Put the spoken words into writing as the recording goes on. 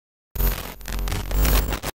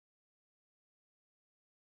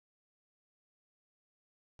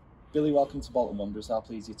Billy, welcome to Bolton Wanderers. How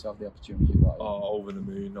pleased are you to have the opportunity you've got? Oh, over the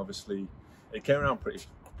moon. Obviously, it came around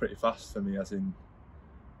pretty fast for me. As in,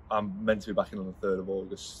 I'm meant to be back in on the 3rd of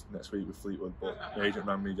August next week with Fleetwood, but the agent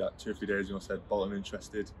rang me like 2 or 3 days ago and said, "Bolton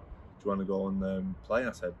interested. Do you want to go and play?" And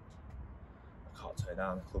I said, "I can't turn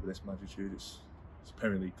down a club of this magnitude. It's a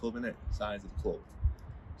Premier League club, isn't it? The size of the club."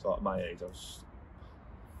 So at my age, I was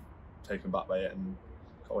taken back by it and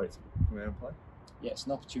can't wait to come here and play. Yeah, it's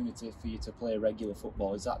an opportunity for you to play regular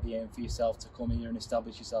football. Is that the aim for yourself, to come here and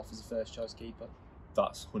establish yourself as a first choice keeper?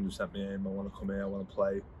 That's 100% my aim. I want to come here, I want to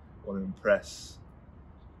play, I want to impress,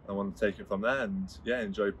 I want to take it from there and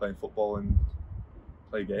enjoy playing football and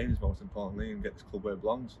play games most importantly and get this club where it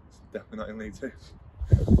belongs. It's definitely not in League Two.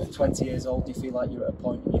 At 20 years old, do you feel like you're at a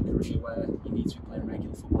point in your career where you need to be playing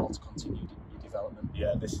regular football to continue your development?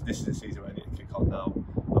 Yeah, this is the season where I need to kick on now.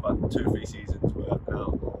 I've had 2 or 3 seasons where I've been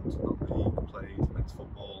out of loans, non-league, played men's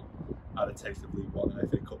football, had a taste of League One and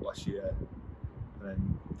FA Cup last year, and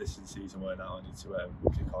then this is the season where now I need to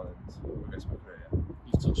kick on and progress my career.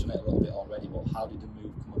 You've touched on it a little bit already, but how did the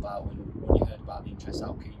move come about when you heard about the interest?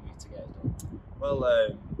 How keen were you to get it done? Well,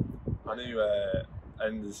 I knew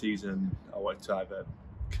end of the season I wanted to either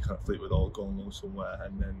kick on at Fleetwood or go on loan somewhere,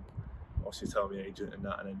 and then obviously tell my agent and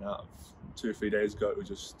then that 2 or 3 days ago it was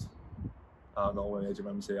just, I don't know, when the agent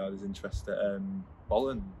rang me say, "Oh, there's interest at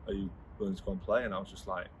Bolton, are you willing to go and play?" And I was just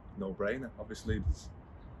like, no brainer. Obviously this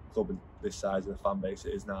club in this size of the fan base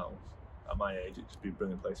it is now, at my age it'd just be a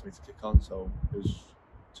brilliant place for me to kick on. So it was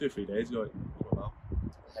 2 or 3 days ago it came out.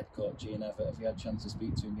 Head coach Ian Everett, have you had a chance to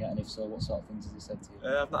speak to him yet, and if so, what sort of things has he said to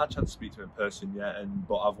you? I've not had a chance to speak to him in person yet,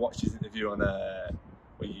 but I've watched his interview on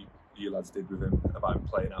what you lads did with him about him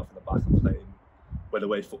playing out from the back and playing where the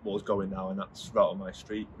way football's going now, and that's right on my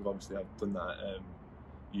street. I've done that at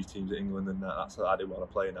youth teams at England, and that's how I did want to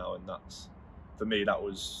play now, and that's, for me, that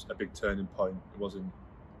was a big turning point.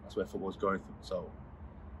 That's where football's going, so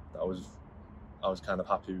I was kind of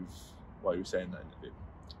happy with what he was saying in that interview.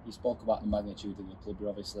 You spoke about the magnitude of the club. You're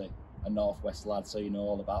obviously a Northwest lad, so you know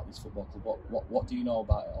all about this football club. What do you know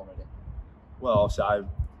about it already? Well, obviously,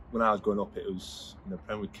 when I was growing up, it was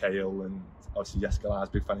playing with Kale, and obviously Jeskeline. I was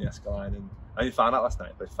a big fan of Jeskeline, and I only found out last night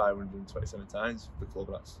I played 527 times for the club.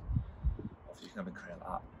 That's obviously, you can have a career like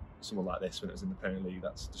that, someone like this when it was in the Premier League.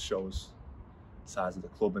 That just shows the size of the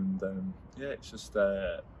club, and it's just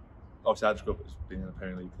obviously I just grew up as being in a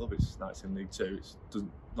Premier League club. It's nice in League Two. It's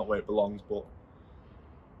not where it belongs, but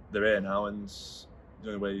they're here now, and the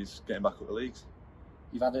only way is getting back up the leagues.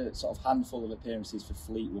 You've had a sort of handful of appearances for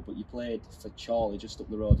Fleetwood, but you played for Chorley just up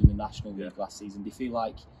the road in the National League last season. Do you feel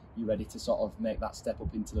like you're ready to sort of make that step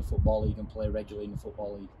up into the Football League and play regularly in the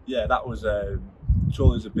Football League? Yeah, that was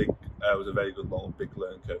Chorley was a very good big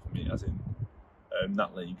learning curve for me. As in,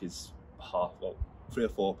 that league is 3 or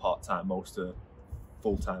 4 part-time, most are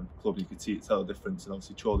full-time club. You could tell the difference, and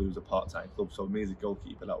obviously Chorley was a part-time club. So me as a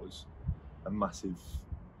goalkeeper, that was a massive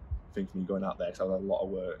thing for me going out there, because I had a lot of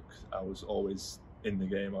work. I was always in the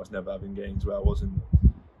game. I was never having games where I wasn't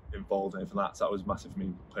involved in anything like that. So that was massive for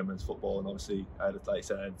me playing men's football, and obviously I had a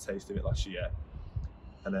taste of it last year,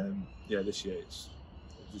 and this year this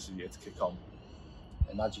is the year to kick on.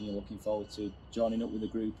 I imagine you're looking forward to joining up with the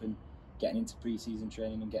group and getting into pre-season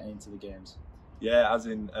training and getting into the games. Yeah, as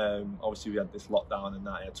in obviously we had this lockdown and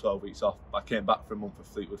I had 12 weeks off. I came back for a month for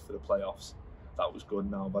Fleetwood for the playoffs. That was good.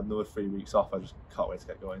 Now I've had another 3 weeks off. I just can't wait to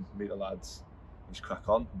get going, meet the lads, and just crack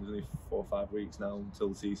on. There's only 4 or 5 weeks now until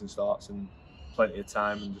the season starts, and plenty of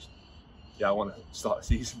time, and I want to start the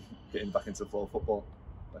season getting back into the flow of football,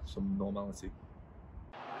 like some normality.